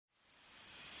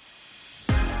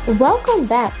Welcome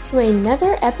back to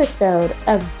another episode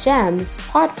of GEMS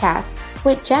podcast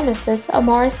with Genesis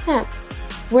Amaris Kemp,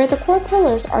 where the core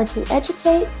pillars are to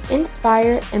educate,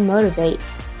 inspire, and motivate.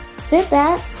 Sit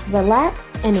back, relax,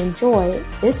 and enjoy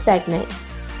this segment.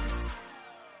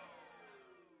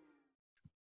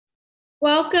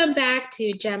 Welcome back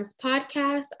to GEMS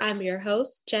podcast. I'm your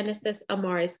host, Genesis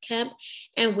Amaris Kemp,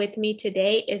 and with me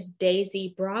today is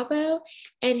Daisy Bravo.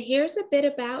 And here's a bit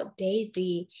about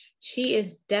Daisy. She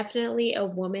is definitely a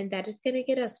woman that is going to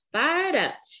get us fired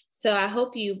up. So I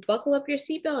hope you buckle up your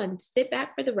seatbelt and sit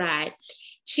back for the ride.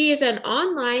 She is an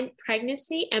online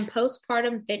pregnancy and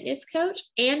postpartum fitness coach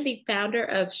and the founder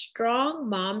of Strong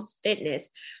Moms Fitness.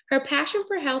 Her passion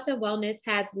for health and wellness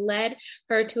has led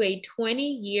her to a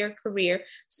 20-year career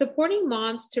supporting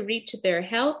moms to reach their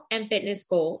health and fitness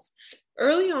goals.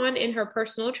 Early on in her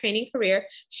personal training career,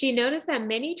 she noticed that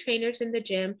many trainers in the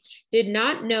gym did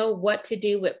not know what to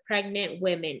do with pregnant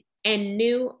women and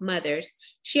new mothers.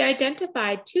 She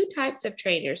identified two types of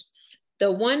trainers: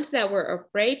 the ones that were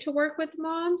afraid to work with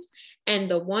moms,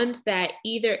 and the ones that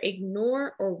either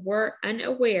ignore or were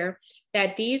unaware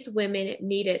that these women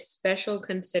needed special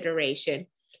consideration.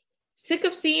 Sick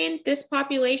of seeing this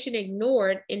population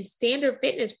ignored in standard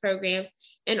fitness programs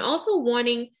and also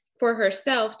wanting for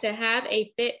herself to have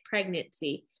a fit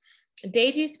pregnancy,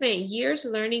 Daisy spent years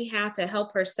learning how to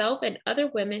help herself and other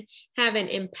women have an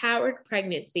empowered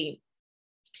pregnancy.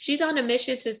 She's on a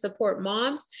mission to support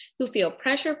moms who feel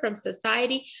pressure from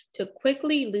society to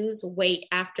quickly lose weight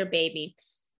after baby.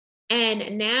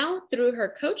 And now, through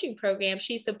her coaching program,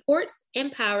 she supports,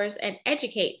 empowers, and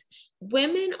educates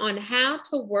women on how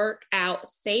to work out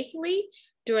safely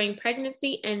during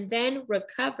pregnancy and then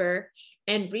recover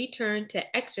and return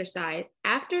to exercise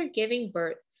after giving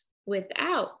birth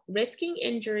without risking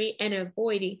injury and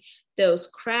avoiding those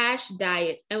crash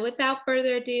diets. And without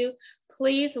further ado,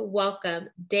 please welcome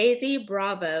Daisy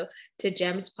Bravo to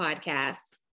GEMS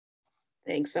podcast.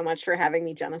 Thanks so much for having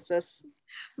me, Genesis.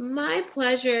 My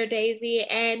pleasure, Daisy.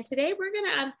 And today we're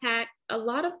going to unpack a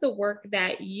lot of the work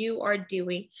that you are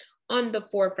doing on the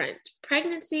forefront,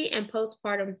 pregnancy and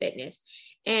postpartum fitness.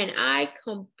 And I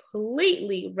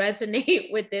completely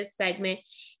resonate with this segment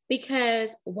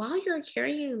because while you're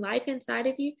carrying life inside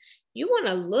of you, you want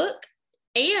to look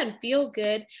and feel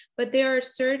good, but there are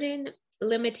certain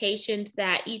limitations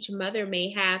that each mother may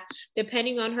have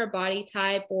depending on her body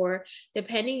type or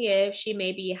depending if she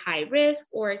may be high risk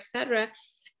or etc.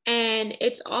 And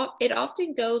it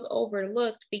often goes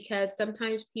overlooked because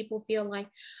sometimes people feel like,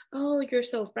 oh, you're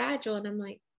so fragile. And I'm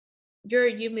like, you're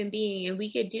a human being and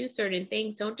we could do certain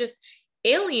things. Don't just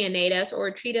alienate us or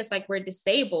treat us like we're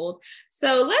disabled.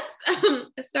 So let's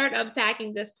start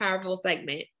unpacking this powerful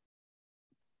segment.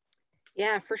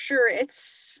 Yeah, for sure.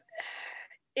 It's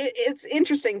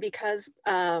interesting because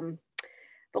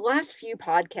the last few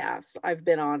podcasts I've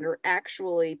been on are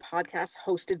actually podcasts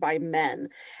hosted by men.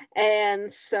 And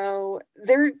so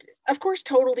they're, of course,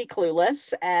 totally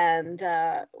clueless. And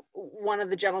one of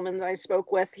the gentlemen I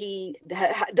spoke with, he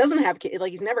doesn't have kids,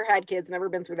 like he's never had kids, never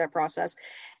been through that process.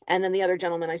 And then the other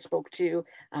gentleman I spoke to,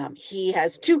 he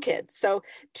has 2 kids. So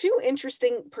 2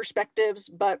 interesting perspectives,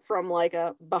 but from like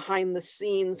a behind the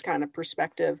scenes kind of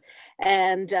perspective.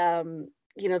 And,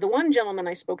 the one gentleman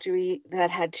I spoke to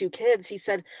that had 2 kids, he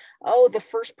said, oh, the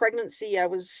first pregnancy, I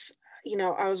was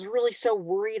really so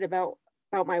worried about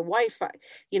my wife.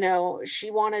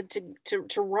 She wanted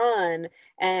to run.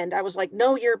 And I was like,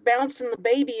 no, you're bouncing the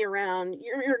baby around.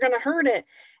 You're going to hurt it.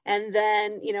 And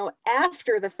then,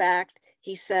 after the fact,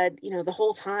 he said, the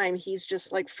whole time he's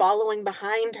just like following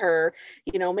behind her,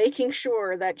 making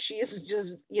sure that she's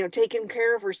just, taking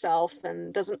care of herself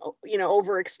and doesn't,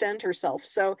 overextend herself.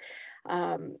 So,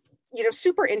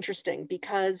 super interesting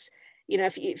because,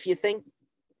 if you think,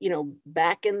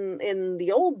 back in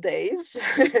the old days,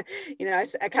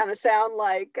 I kind of sound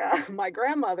like my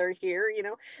grandmother here,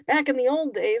 back in the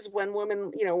old days when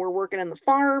women, were working in the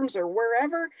farms or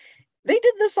wherever, they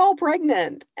did this all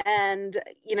pregnant and,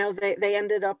 they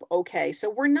ended up okay.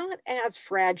 So we're not as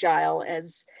fragile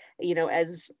as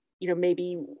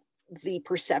maybe the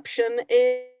perception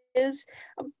is.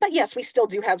 But yes, we still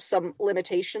do have some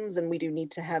limitations and we do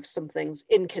need to have some things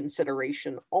in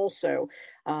consideration also.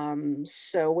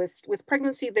 So with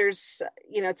pregnancy, there's,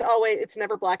 it's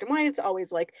never black and white. It's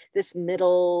always like this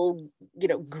middle,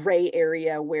 gray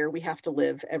area where we have to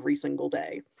live every single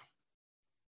day.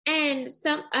 And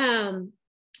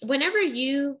whenever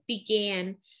you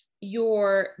began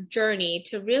your journey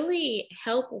to really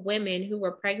help women who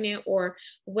were pregnant or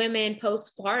women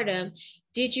postpartum,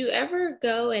 did you ever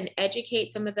go and educate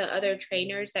some of the other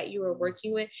trainers that you were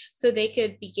working with so they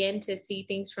could begin to see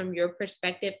things from your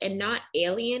perspective and not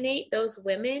alienate those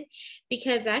women?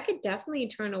 Because that could definitely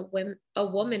turn a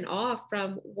woman off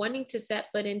from wanting to set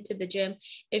foot into the gym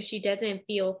if she doesn't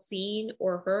feel seen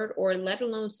or heard or let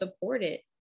alone supported.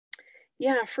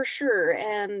 Yeah, for sure.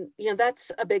 And,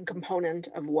 that's a big component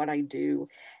of what I do.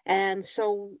 And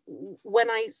so when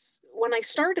I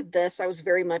started this, I was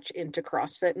very much into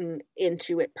CrossFit and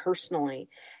into it personally.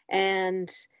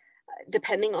 And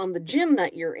depending on the gym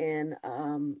that you're in,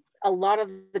 a lot of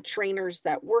the trainers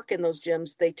that work in those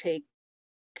gyms,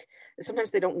 sometimes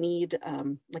they don't need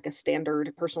like a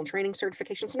standard personal training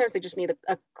certification. Sometimes they just need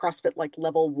a CrossFit like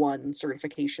level 1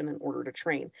 certification in order to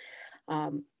train.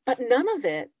 But none of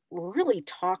it really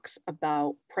talks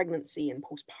about pregnancy and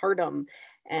postpartum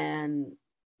and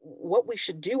what we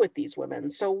should do with these women.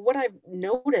 So what I've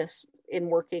noticed in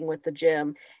working with the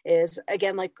gym is,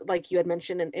 again, like you had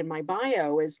mentioned in my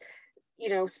bio, is,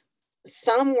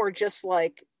 some were just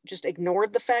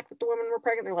ignored the fact that the women were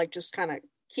pregnant. They're like, just kind of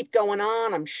keep going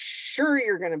on. I'm sure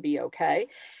you're going to be okay.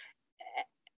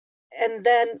 And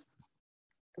then,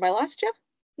 have I lost you?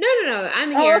 No,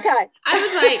 I'm here. Oh, okay. I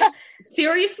was like,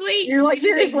 seriously? You're like,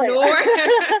 seriously?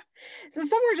 So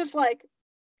some were just like,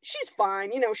 she's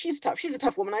fine. She's tough. She's a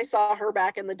tough woman. I saw her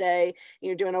back in the day,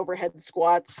 doing overhead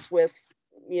squats with,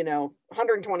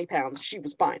 120 pounds. She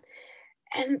was fine.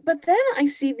 But then I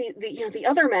see the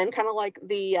other men, kind of like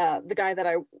the guy that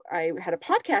I had a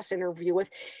podcast interview with.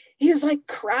 He was like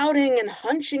crowding and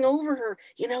hunching over her,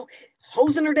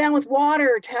 hosing her down with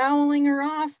water, toweling her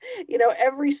off,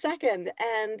 every second.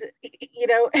 And,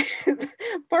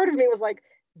 part of me was like,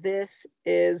 this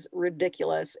is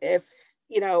ridiculous. If,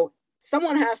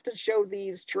 someone has to show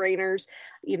these trainers,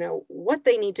 what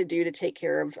they need to do to take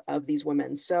care of these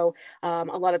women. So a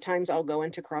lot of times I'll go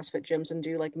into CrossFit gyms and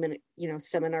do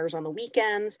seminars on the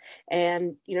weekends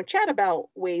and, chat about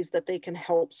ways that they can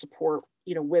help support,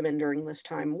 women during this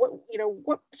time.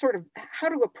 How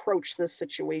to approach this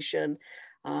situation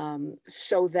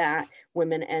so that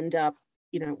women end up,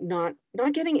 not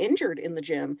getting injured in the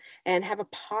gym and have a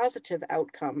positive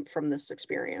outcome from this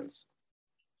experience.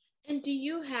 And do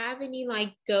you have any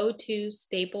go-to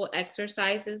staple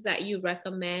exercises that you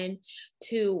recommend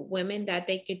to women that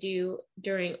they could do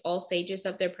during all stages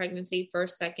of their pregnancy,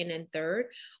 first, second, and third?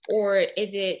 Or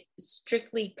is it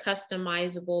strictly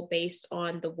customizable based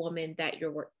on the woman that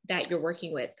you're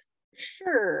working with?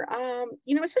 Sure.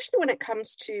 Especially when it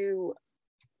comes to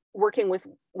working with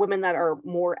women that are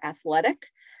more athletic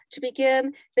to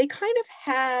begin, they kind of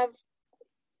have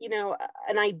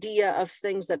an idea of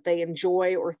things that they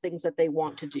enjoy or things that they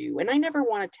want to do. And I never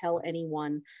want to tell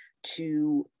anyone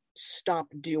to stop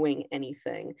doing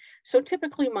anything. So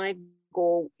typically my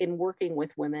goal in working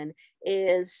with women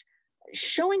is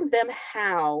showing them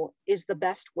how is the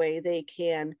best way they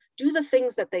can do the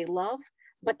things that they love,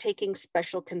 but taking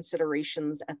special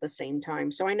considerations at the same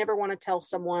time. So I never want to tell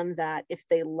someone that if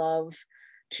they love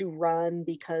to run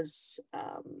because,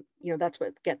 that's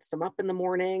what gets them up in the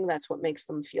morning, that's what makes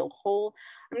them feel whole.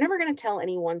 I'm never going to tell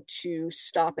anyone to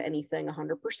stop anything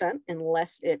 100%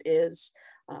 unless it is,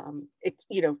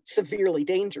 severely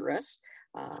dangerous.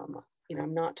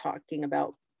 I'm not talking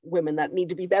about women that need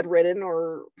to be bedridden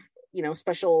or,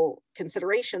 special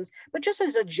considerations, but just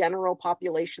as a general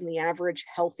population, the average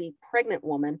healthy pregnant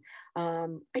woman, I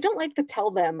don't like to tell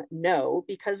them no,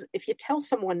 because if you tell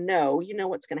someone no, you know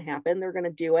what's going to happen. They're going to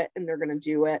do it, and they're going to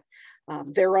do it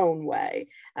their own way,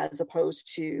 as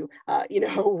opposed to, a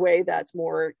way that's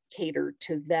more catered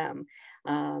to them.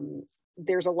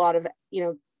 There's a lot of,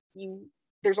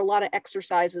 there's a lot of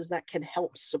exercises that can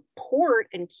help support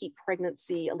and keep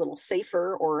pregnancy a little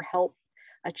safer or help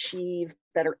achieve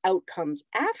better outcomes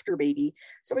after baby.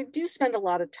 So I do spend a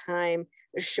lot of time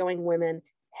showing women,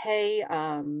 hey,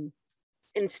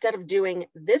 instead of doing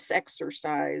this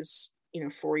exercise,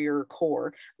 for your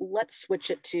core, let's switch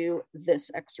it to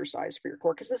this exercise for your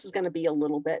core, because this is going to be a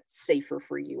little bit safer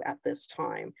for you at this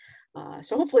time.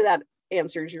 So hopefully that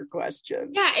answers your question.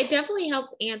 Yeah, it definitely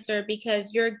helps answer,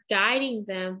 because you're guiding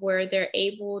them where they're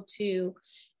able to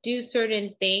do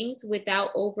certain things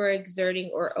without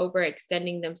overexerting or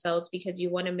overextending themselves, because you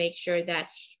want to make sure that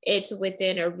it's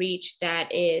within a reach that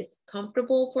is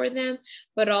comfortable for them,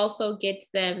 but also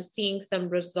gets them seeing some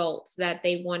results that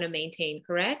they want to maintain,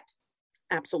 correct?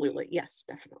 Absolutely. Yes,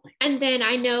 definitely. And then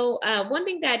I know one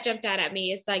thing that jumped out at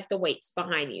me is like the weights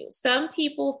behind you. Some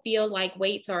people feel like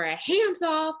weights are a hands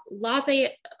off,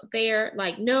 laissez faire,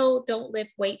 like, no, don't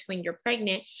lift weights when you're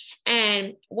pregnant.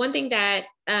 And one thing that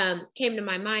came to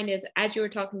my mind is, as you were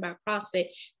talking about CrossFit,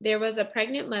 there was a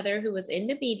pregnant mother who was in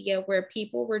the media where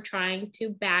people were trying to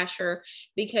bash her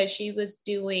because she was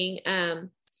doing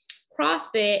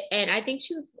CrossFit, and I think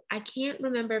she was, I can't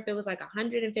remember if it was like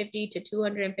 150 to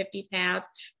 250 pounds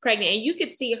pregnant, and you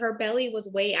could see her belly was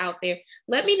way out there.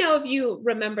 Let me know if you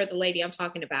remember the lady I'm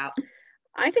talking about.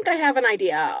 I think I have an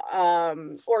idea,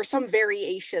 or some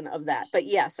variation of that. But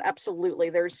yes, absolutely.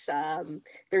 There's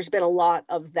been a lot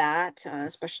of that,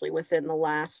 especially within the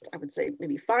last, I would say,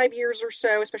 maybe 5 years or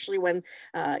so. Especially when,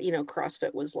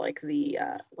 CrossFit was like the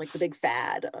big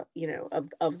fad,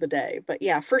 of the day. But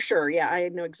yeah, for sure. Yeah, I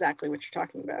know exactly what you're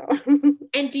talking about.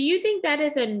 And do you think that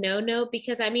is a no-no?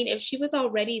 Because I mean, if she was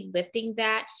already lifting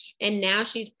that and now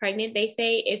she's pregnant, they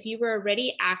say if you were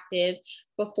already active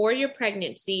before your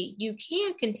pregnancy, you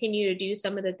can continue to do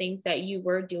some of the things that you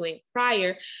were doing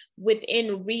prior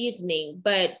within reasoning.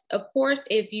 But of course,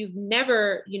 if you've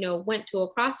never, went to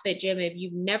a CrossFit gym, if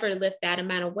you've never lifted that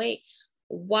amount of weight,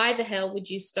 why the hell would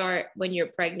you start when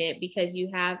you're pregnant? Because you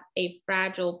have a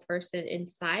fragile person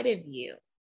inside of you.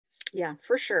 Yeah,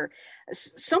 for sure.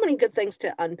 So many good things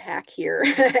to unpack here.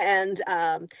 And,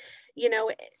 you know,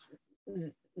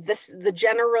 the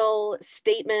general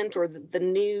statement, or the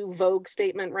new vogue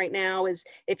statement right now, is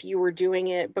if you were doing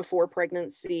it before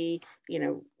pregnancy,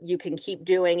 you can keep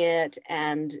doing it.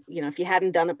 And, if you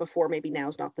hadn't done it before, maybe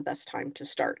now's not the best time to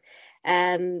start.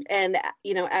 And,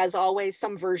 as always,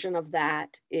 some version of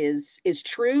that is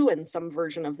true, and some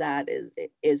version of that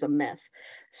is a myth.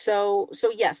 So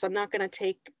yes, I'm not going to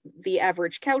take the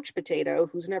average couch potato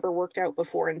who's never worked out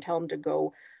before and tell them to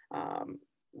go,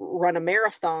 run a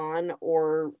marathon,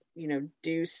 or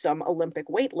do some Olympic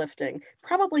weightlifting.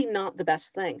 Probably not the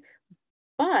best thing.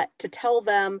 But to tell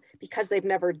them, because they've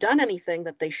never done anything,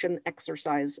 that they shouldn't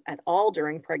exercise at all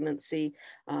during pregnancy,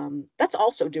 that's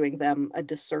also doing them a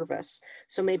disservice.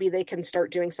 So maybe they can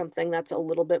start doing something that's a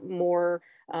little bit more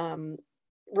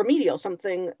remedial,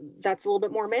 something that's a little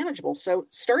bit more manageable. So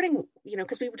starting,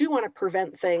 because we do want to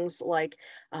prevent things like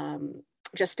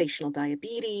gestational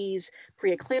diabetes,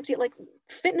 preeclampsia. Like,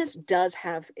 fitness does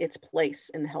have its place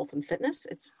in health and fitness.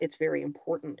 It's very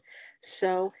important.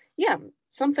 So yeah,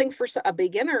 something for a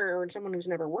beginner or someone who's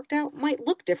never worked out might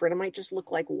look different. It might just look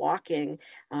like walking,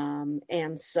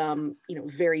 and some,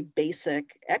 very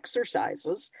basic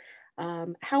exercises.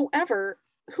 However,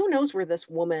 who knows where this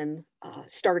woman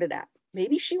started at?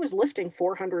 Maybe she was lifting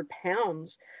 400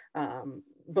 pounds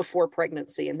before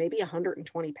pregnancy, and maybe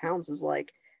 120 pounds is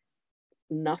like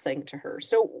nothing to her.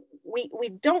 So we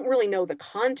don't really know the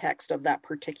context of that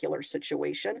particular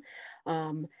situation,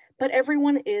 but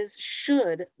everyone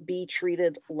should be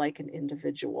treated like an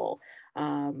individual.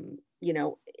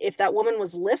 If that woman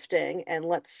was lifting, and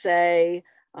let's say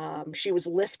she was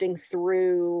lifting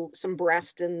through some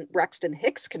Braxton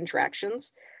Hicks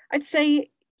contractions, I'd say,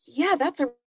 yeah, that's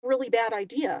a really bad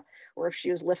idea. Or if she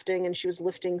was lifting and she was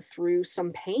lifting through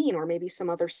some pain, or maybe some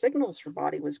other signals her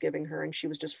body was giving her, and she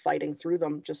was just fighting through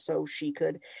them just so she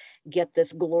could get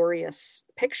this glorious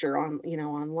picture on,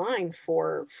 online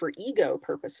for ego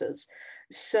purposes.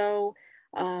 So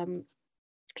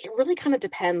it really kind of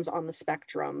depends on the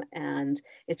spectrum, and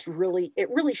it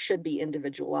really should be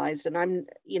individualized. And I'm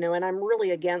really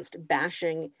against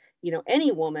bashing,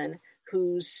 any woman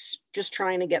who's just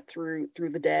trying to get through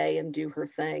the day and do her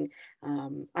thing.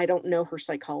 I don't know her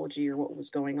psychology or what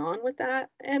was going on with that.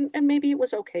 And maybe it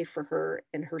was okay for her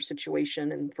and her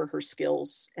situation and for her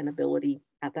skills and ability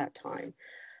at that time.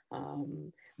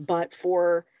 But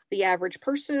for the average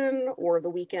person or the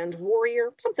weekend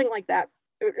warrior, something like that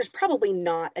is probably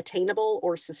not attainable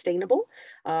or sustainable.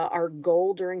 Our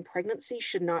goal during pregnancy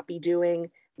should not be doing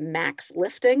max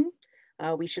lifting.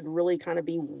 We should really kind of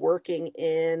be working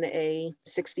in a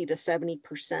 60 to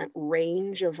 70%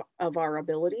 range of our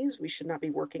abilities. We should not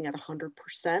be working at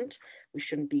 100%. We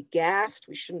shouldn't be gassed.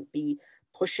 We shouldn't be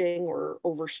pushing or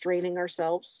overstraining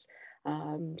ourselves.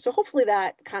 So hopefully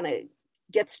that kind of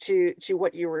gets to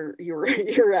what you're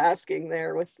asking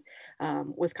there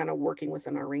with kind of working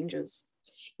within our ranges.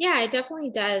 Yeah, it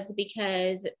definitely does,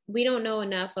 because we don't know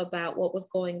enough about what was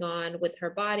going on with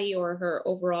her body or her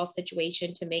overall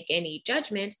situation to make any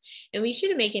judgments. And we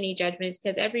shouldn't make any judgments,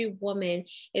 because every woman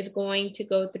is going to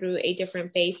go through a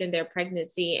different phase in their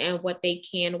pregnancy and what they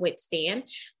can withstand.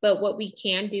 But what we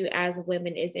can do as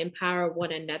women is empower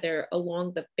one another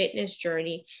along the fitness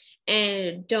journey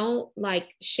and don't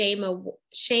like shame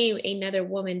another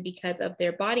woman because of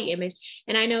their body image.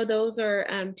 And I know those are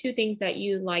two things that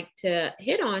you like to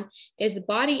hit on, is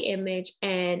body image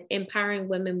and empowering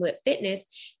women with fitness.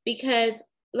 Because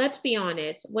let's be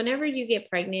honest, whenever you get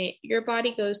pregnant, your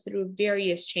body goes through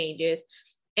various changes.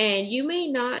 And you may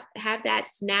not have that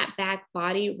snap back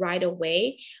body right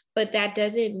away, but that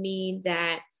doesn't mean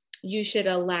that you should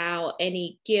allow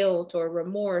any guilt or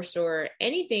remorse or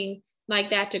anything like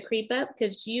that to creep up,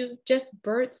 because you've just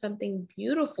birthed something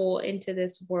beautiful into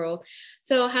this world.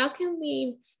 So, how can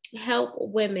we help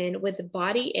women with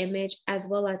body image as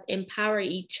well as empower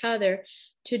each other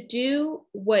to do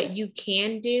what you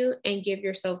can do and give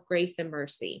yourself grace and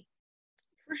mercy?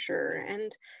 For sure.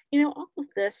 And, all of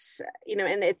this,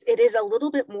 and it is a little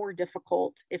bit more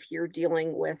difficult if you're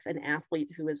dealing with an athlete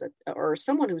who is or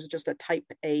someone who's just a type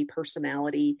A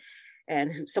personality,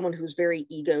 and someone who's very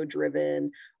ego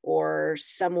driven, or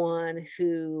someone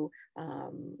who,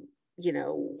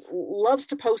 loves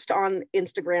to post on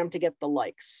Instagram to get the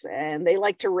likes, and they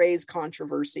like to raise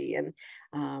controversy. And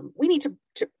we need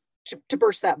to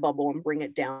burst that bubble and bring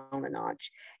it down a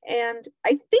notch. And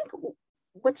I think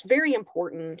what's very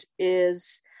important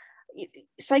is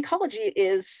psychology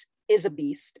is a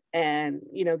beast, and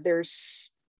there's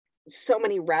so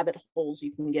many rabbit holes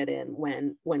you can get in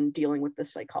when dealing with the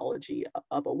psychology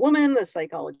of a woman, the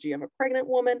psychology of a pregnant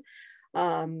woman.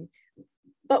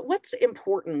 But what's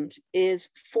important is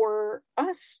for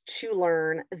us to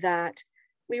learn that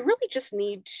we really just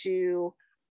need to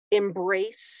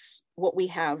embrace what we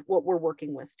have, what we're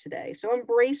working with today. So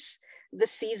embrace the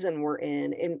season we're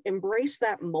in, and embrace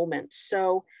that moment.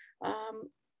 So,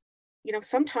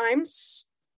 sometimes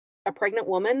a pregnant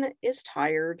woman is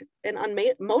tired and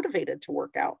unmotivated to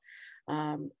work out.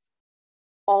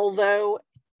 Although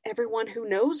everyone who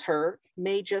knows her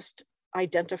may just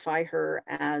identify her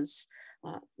as,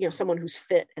 someone who's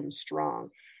fit and strong.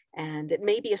 And it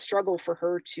may be a struggle for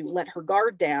her to let her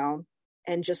guard down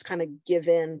and just kind of give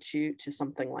in to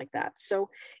something like that. So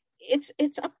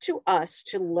it's up to us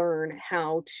to learn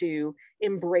how to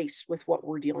embrace with what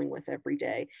we're dealing with every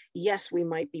day. Yes, we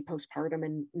might be postpartum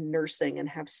and nursing and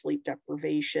have sleep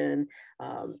deprivation.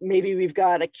 Maybe we've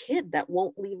got a kid that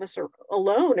won't leave us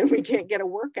alone and we can't get a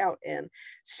workout in.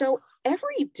 So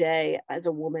every day as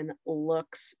a woman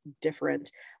looks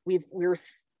different. We're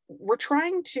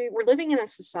living in a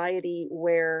society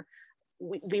where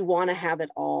we want to have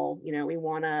it all. We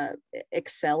want to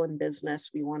excel in business.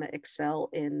 We want to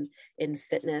excel in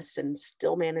fitness, and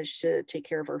still manage to take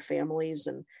care of our families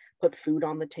and put food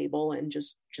on the table, and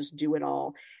just do it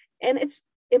all. And it's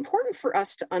important for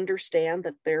us to understand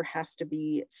that there has to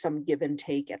be some give and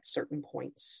take at certain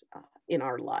points in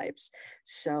our lives.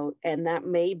 So, and that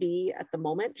may be at the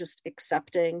moment just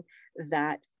accepting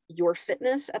that your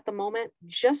fitness at the moment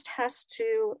just has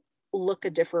to look a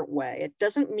different way. It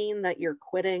doesn't mean that you're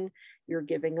quitting, you're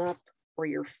giving up, or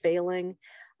you're failing.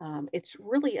 It's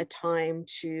really a time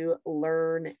to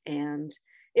learn and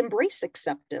embrace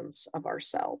acceptance of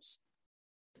ourselves.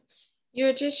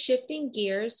 You're just shifting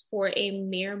gears for a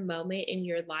mere moment in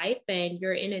your life, and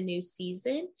you're in a new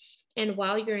season. And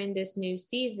while you're in this new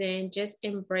season, just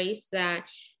embrace that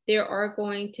there are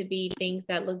going to be things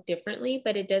that look differently,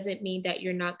 but it doesn't mean that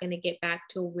you're not going to get back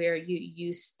to where you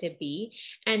used to be.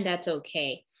 And that's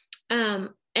okay.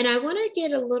 And I want to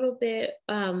get a little bit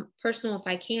personal, if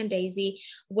I can, Daisy.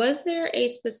 Was there a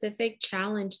specific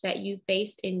challenge that you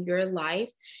faced in your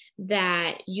life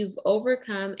that you've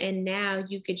overcome, and now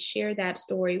you could share that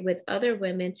story with other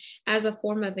women as a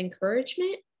form of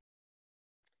encouragement?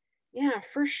 Yeah,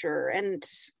 for sure. And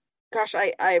gosh,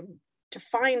 I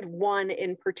defined one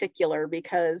in particular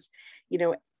because,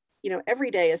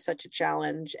 every day is such a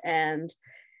challenge. And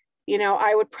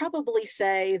I would probably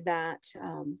say that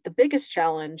the biggest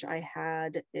challenge I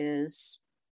had is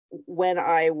when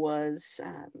I was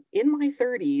in my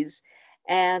 30s,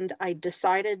 and I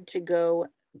decided to go,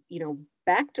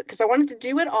 back to, because I wanted to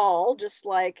do it all, just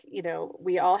like,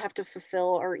 we all have to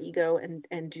fulfill our ego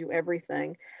and do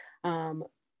everything.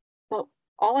 But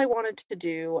all I wanted to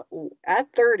do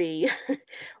at 30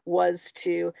 was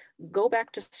to go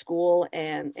back to school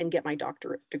and get my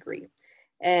doctorate degree.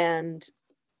 And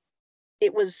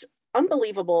it was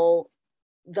unbelievable,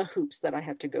 the hoops that I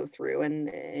had to go through,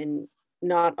 and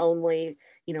not only,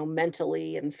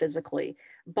 mentally and physically,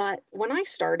 but when I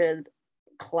started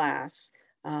class,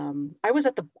 I was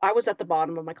at the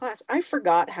bottom of my class. I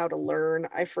forgot how to learn.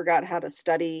 I forgot how to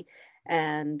study.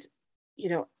 And,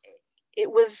 it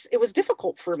was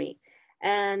difficult for me.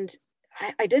 And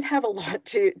I did have a lot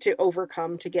to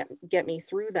overcome to get me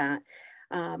through that.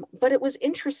 But it was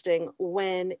interesting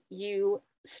when you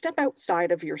step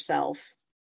outside of yourself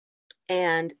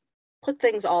and put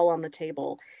things all on the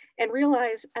table and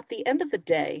realize at the end of the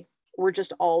day, we're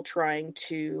just all trying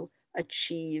to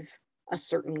achieve a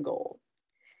certain goal.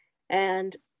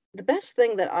 And the best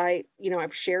thing that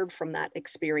I've shared from that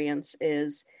experience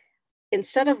is,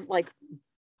 instead of like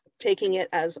taking it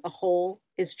as a whole,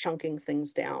 is chunking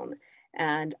things down.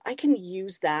 And I can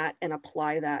use that and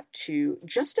apply that to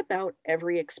just about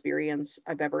every experience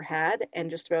I've ever had, and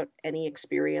just about any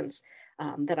experience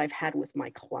that I've had with my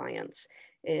clients.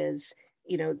 Is,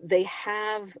 they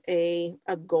have a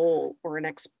goal or an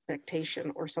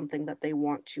expectation or something that they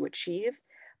want to achieve,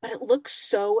 but it looks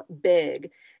so big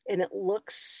and it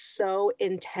looks so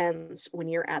intense when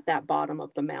you're at that bottom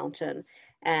of the mountain.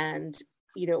 And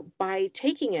by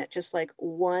taking it just like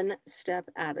one step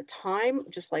at a time,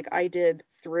 just like I did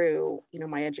through,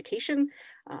 my education,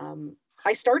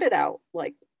 I started out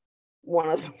like one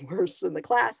of the worst in the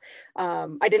class.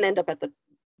 I didn't end up at the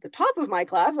top of my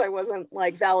class. I wasn't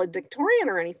like valedictorian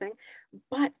or anything,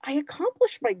 but I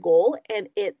accomplished my goal, and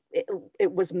it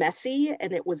was messy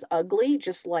and it was ugly,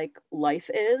 just like life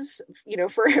is,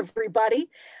 for everybody.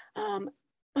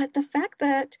 But the fact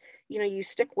that, you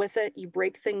stick with it, you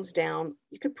break things down,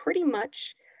 you could pretty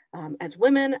much, as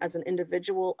women, as an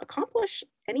individual, accomplish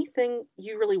anything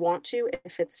you really want to,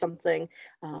 if it's something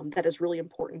that is really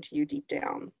important to you deep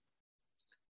down.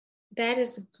 That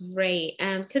is great.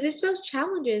 Because it's those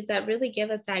challenges that really give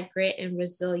us that grit and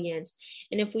resilience.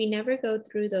 And if we never go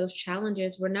through those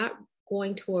challenges, we're not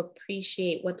going to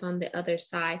appreciate what's on the other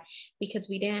side, because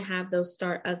we didn't have those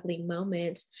start ugly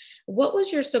moments. What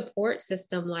was your support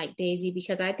system like, Daisy?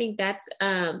 Because I think that's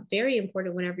very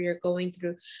important whenever you're going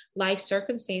through life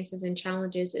circumstances and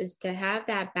challenges, is to have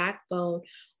that backbone,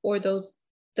 or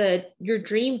your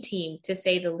dream team, to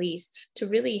say the least, to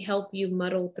really help you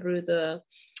muddle through the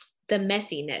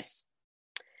messiness.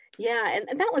 Yeah,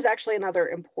 and that was actually another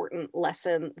important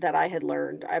lesson that I had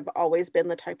learned. I've always been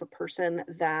the type of person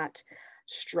that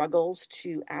struggles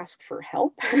to ask for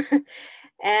help.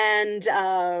 And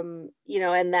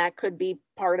and that could be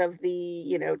part of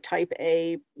the, type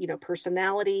A,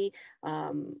 personality,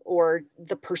 or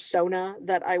the persona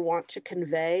that I want to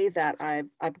convey, that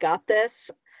I've got this.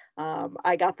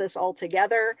 I got this all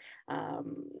together.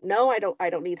 No, I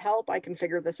don't need help. I can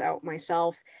figure this out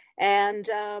myself. And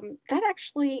that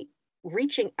actually,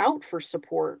 reaching out for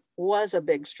support was a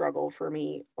big struggle for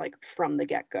me, like from the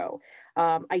get-go.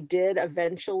 I did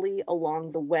eventually,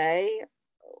 along the way,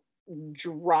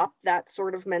 drop that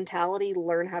sort of mentality,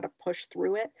 learn how to push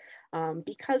through it.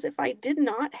 Because if I did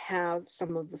not have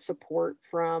some of the support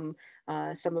from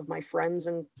some of my friends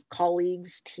and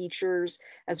colleagues, teachers,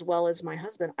 as well as my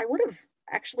husband, I would have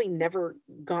actually never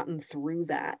gotten through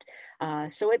that.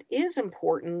 So it is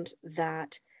important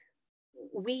that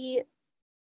we,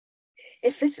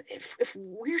 if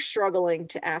we're struggling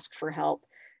to ask for help,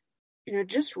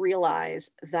 just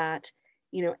realize that,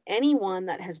 anyone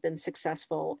that has been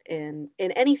successful in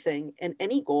anything, in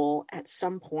any goal, at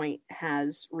some point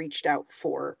has reached out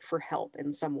for help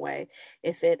in some way.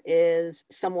 If it is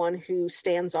someone who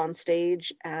stands on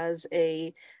stage as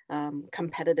a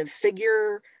competitive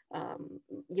figure,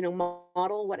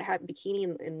 model, what have bikini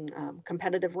in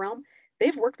competitive realm,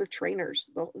 they've worked with trainers.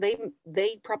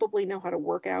 They probably know how to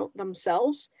work out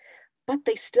themselves, but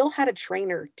they still had a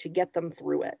trainer to get them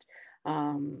through it.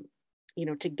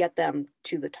 To get them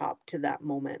to the top, to that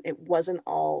moment. It wasn't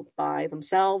all by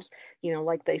themselves.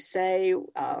 Like they say,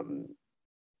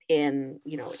 in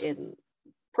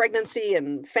pregnancy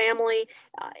and family,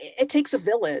 it takes a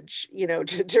village,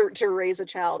 to raise a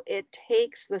child. It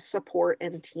takes the support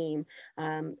and team.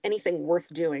 Anything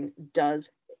worth doing does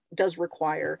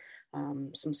require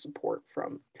some support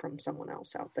from someone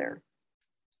else out there.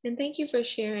 And thank you for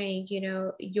sharing,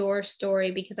 your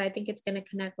story, because I think it's going to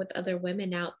connect with other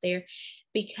women out there,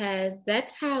 because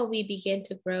that's how we begin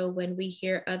to grow, when we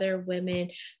hear other women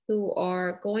who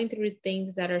are going through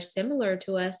things that are similar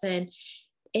to us. And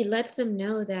it lets them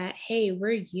know that, hey,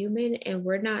 we're human and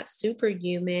we're not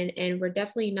superhuman, and we're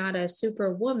definitely not a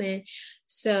superwoman.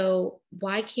 So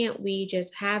why can't we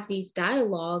just have these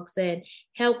dialogues and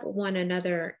help one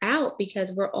another out?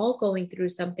 Because we're all going through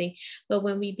something. But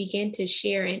when we begin to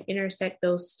share and intersect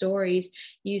those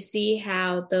stories, you see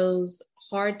how those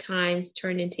hard times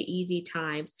turn into easy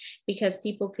times, because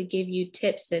people could give you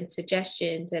tips and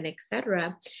suggestions and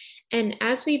etc. And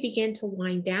as we begin to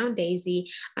wind down, Daisy,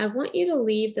 I want you to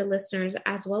leave the listeners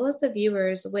as well as the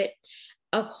viewers with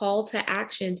a call to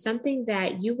action, something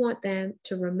that you want them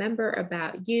to remember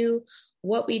about you,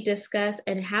 what we discussed,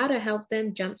 and how to help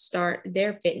them jumpstart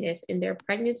their fitness in their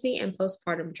pregnancy and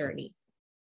postpartum journey.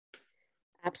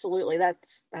 Absolutely.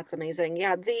 That's amazing.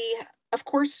 Yeah. Of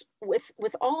course,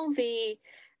 with all the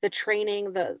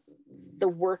training, the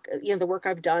work, the work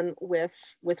I've done with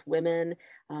women,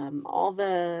 all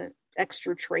the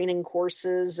extra training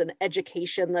courses and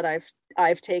education that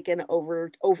I've taken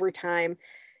over time,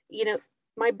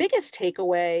 my biggest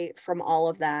takeaway from all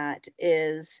of that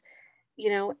is,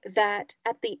 that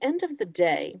at the end of the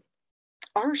day,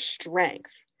 our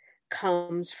strength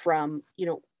comes from,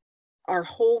 our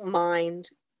whole mind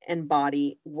and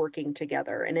body working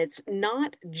together. And it's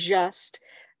not just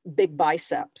big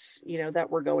biceps, that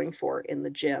we're going for in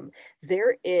the gym.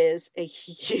 There is a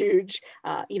huge,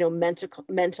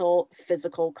 mental,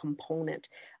 physical component.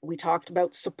 We talked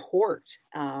about support,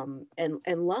 and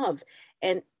love,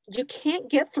 and you can't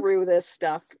get through this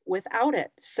stuff without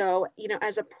it. So,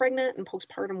 as a pregnant and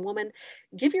postpartum woman,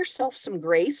 give yourself some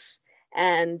grace.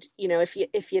 And,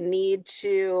 if you need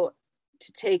to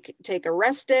take a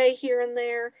rest day here and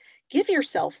there, give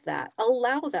yourself that,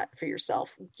 allow that for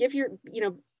yourself, forgive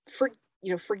yourself,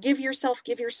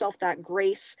 give yourself that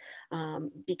grace,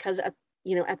 because at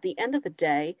the end of the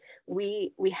day,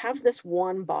 we have this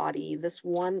one body, this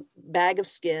one bag of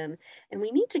skin, and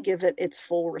we need to give it its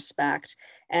full respect.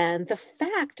 And the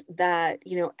fact that,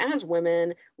 as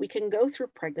women, we can go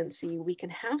through pregnancy, we can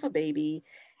have a baby,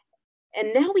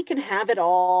 and now we can have it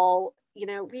all.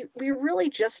 We really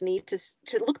just need to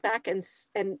look back and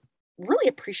really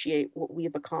appreciate what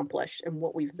we've accomplished and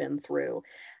what we've been through.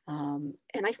 And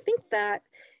I think that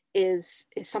is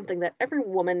something that every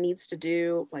woman needs to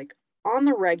do, like, on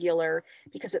the regular,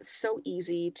 because it's so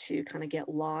easy to kind of get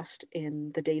lost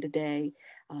in the day-to-day,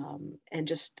 and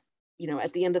just,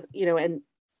 at the end of, and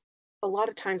a lot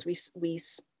of times we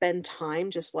spend time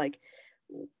just like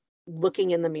looking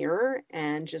in the mirror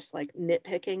and just like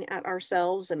nitpicking at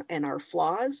ourselves and our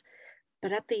flaws.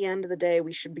 But at the end of the day,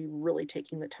 we should be really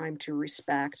taking the time to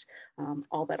respect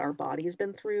all that our body has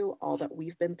been through, all that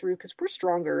we've been through, because we're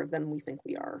stronger than we think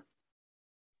we are.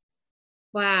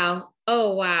 Wow.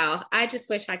 Oh, wow. I just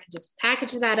wish I could just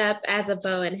package that up as a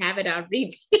bow and have it on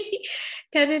repeat,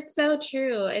 because it's so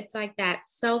true. It's like that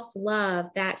self-love,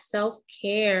 that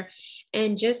self-care,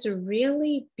 and just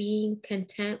really being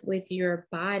content with your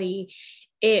body.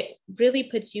 It really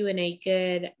puts you in a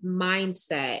good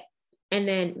mindset. And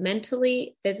then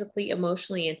mentally, physically,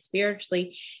 emotionally, and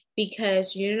spiritually,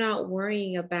 because you're not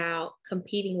worrying about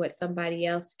competing with somebody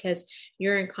else, because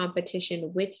you're in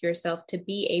competition with yourself to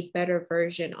be a better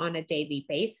version on a daily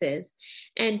basis.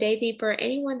 And Daisy, for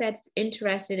anyone that's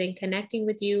interested in connecting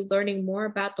with you, learning more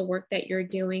about the work that you're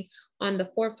doing on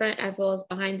the forefront as well as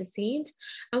behind the scenes,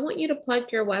 I want you to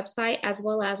plug your website as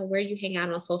well as where you hang out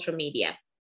on social media.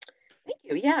 Thank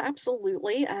you. Yeah,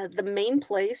 absolutely. The main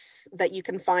place that you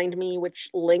can find me,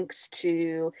 which links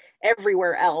to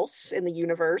everywhere else in the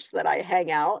universe that I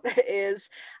hang out, is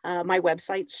my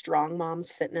website,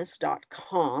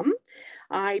 strongmomsfitness.com.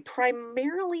 I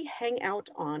primarily hang out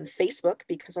on Facebook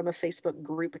because I'm a Facebook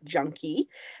group junkie.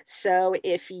 So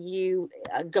if you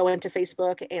go into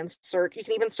Facebook and search, you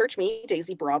can even search me,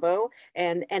 Daisy Bravo,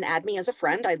 and add me as a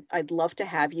friend. I'd love to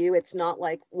have you. It's not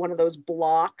like one of those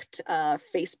blocked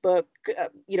Facebook,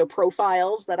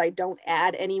 profiles that I don't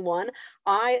add anyone.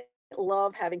 I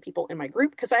love having people in my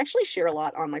group because I actually share a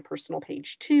lot on my personal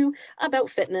page too about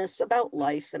fitness, about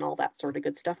life, and all that sort of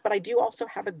good stuff. But I do also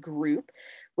have a group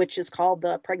which is called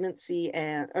the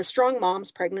Strong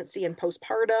Moms Pregnancy and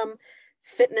Postpartum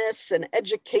Fitness and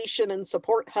Education and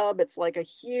Support Hub. It's like a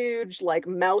huge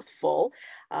mouthful,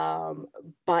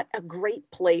 but a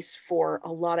great place for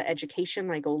a lot of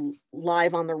education. I go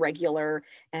live on the regular,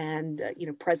 and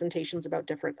presentations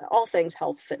about all things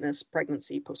health, fitness,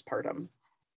 pregnancy, postpartum.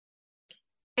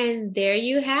 And there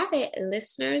you have it,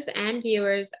 listeners and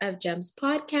viewers of GEMS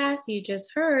Podcast. You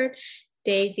just heard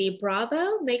Daisy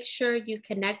Bravo. Make sure you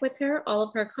connect with her. All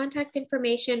of her contact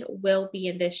information will be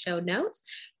in this show notes.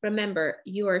 Remember,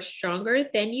 you are stronger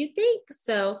than you think.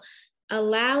 So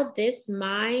allow this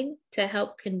mind to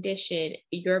help condition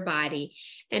your body.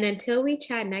 And until we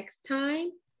chat next time,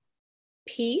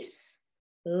 peace,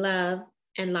 love,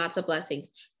 and lots of blessings.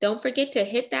 Don't forget to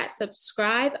hit that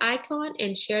subscribe icon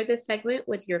and share this segment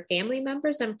with your family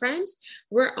members and friends.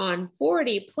 We're on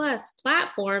 40 plus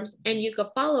platforms, and you can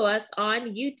follow us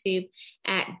on YouTube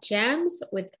at GEMS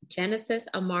with Genesis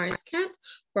Amaris Kemp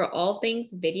for all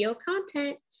things video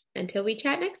content. Until we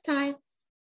chat next time,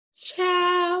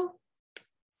 ciao.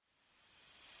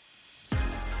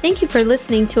 Thank you for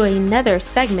listening to another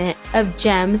segment of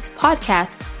GEMS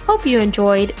Podcast. Hope you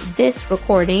enjoyed this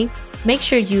recording. Make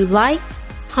sure you like,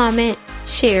 comment,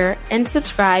 share, and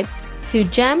subscribe to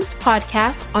GEMS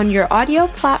Podcast on your audio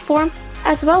platform,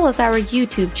 as well as our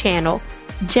YouTube channel.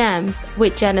 Gems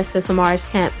with Genesis Amaris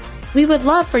Kemp. We would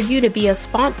love for you to be a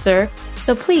sponsor,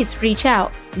 so please reach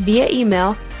out via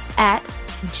email at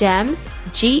gems,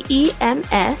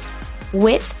 GEMS,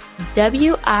 with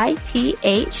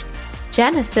WITH,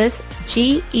 Genesis,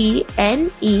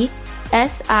 GENESIS,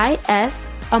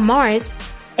 Amaris,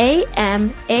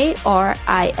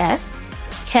 AMARIS,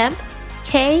 Kemp,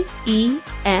 KEMP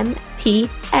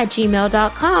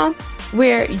 @gmail.com,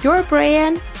 where your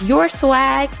brand, your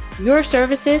swag, your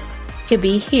services can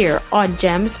be here on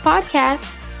Gems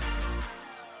Podcast.